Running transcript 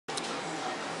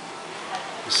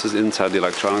This is inside the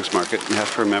electronics market. You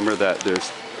have to remember that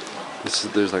there's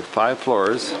like 5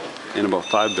 floors in about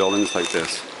 5 buildings like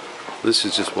this. This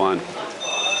is just one.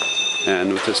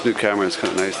 And with this new camera, it's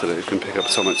kind of nice that it can pick up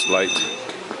so much light.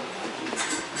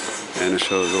 And it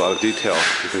shows a lot of detail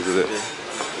because of the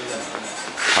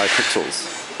high pixels.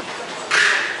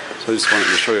 So I just wanted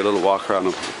to show you a little walk around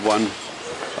of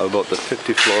about the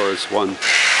 50 floors. One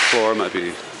floor might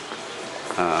be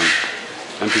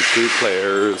MP3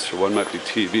 players, or one might be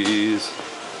TVs,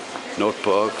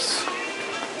 notebooks.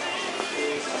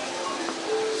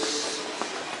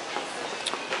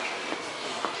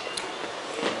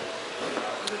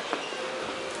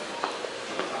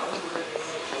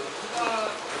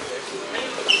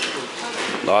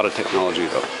 A lot of technology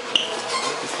though.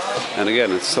 And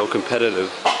again, it's so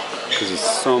competitive because there's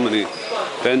so many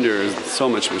vendors and so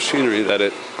much machinery that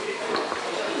it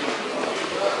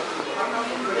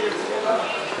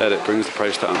brings the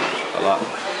price down a lot.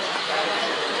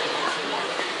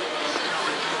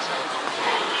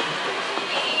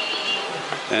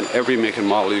 And every make and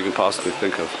model you can possibly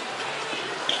think of.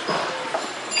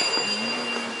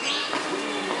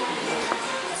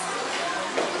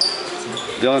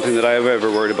 The only thing that I've ever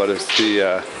worried about is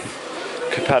the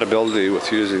compatibility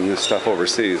with using this stuff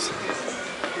overseas.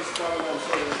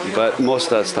 But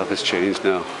most of that stuff has changed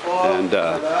now, and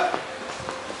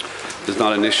there's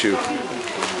not an issue.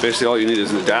 Basically all you need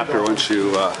is an adapter once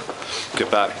you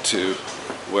get back to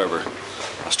wherever.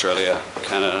 Australia,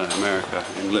 Canada, America,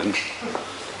 England,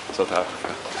 South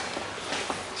Africa.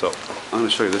 So I'm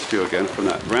going to show you this view again from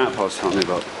that ramp I was telling you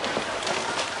about.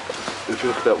 If you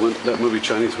look at that movie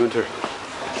Chinese Winter,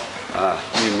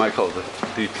 me and Michael, the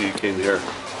DP, came here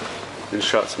and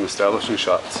shot some establishing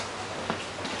shots.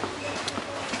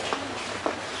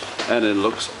 And it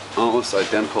looks almost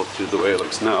identical to the way it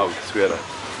looks now because we had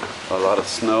a lot of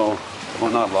snow.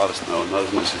 Well, not a lot of snow, not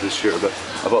as much as this year, but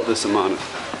about this amount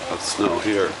of snow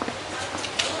here.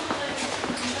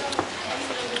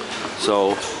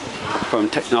 So, from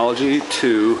technology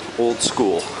to old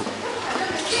school,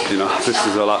 you know, this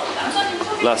is a lot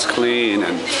less clean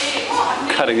and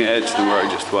cutting edge than where I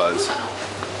just was.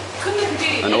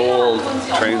 An old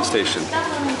train station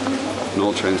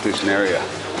area.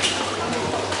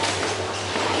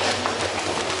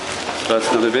 So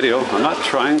that's another video. I'm not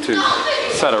trying to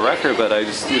set a record, but I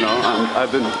just, you know,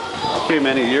 I've been here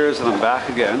many years and I'm back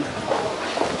again.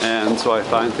 And so I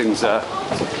find things a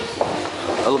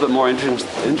little bit more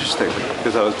interesting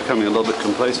because I was becoming a little bit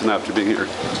complacent after being here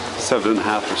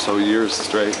 7.5 or so years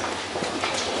straight.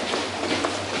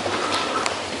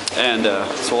 And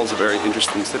Seoul's a very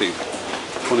interesting city.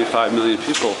 25 million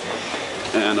people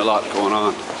and a lot going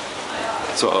on.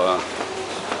 So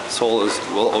Seoul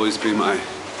will always be my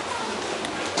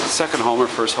second home or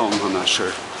first home, I'm not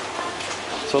sure.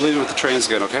 So I'll leave you with the trains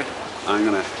again, okay? I'm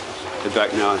gonna head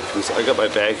back now. I got my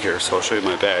bag here, so I'll show you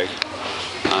my bag.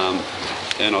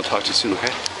 And I'll talk to you soon,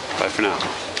 okay? Bye for now.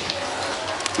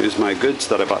 Here's my goods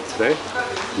that I bought today.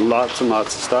 Lots and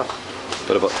lots of stuff,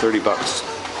 but about 30 bucks.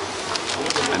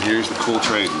 And here's the cool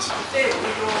trains.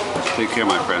 Take care,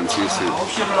 my friends. See you soon.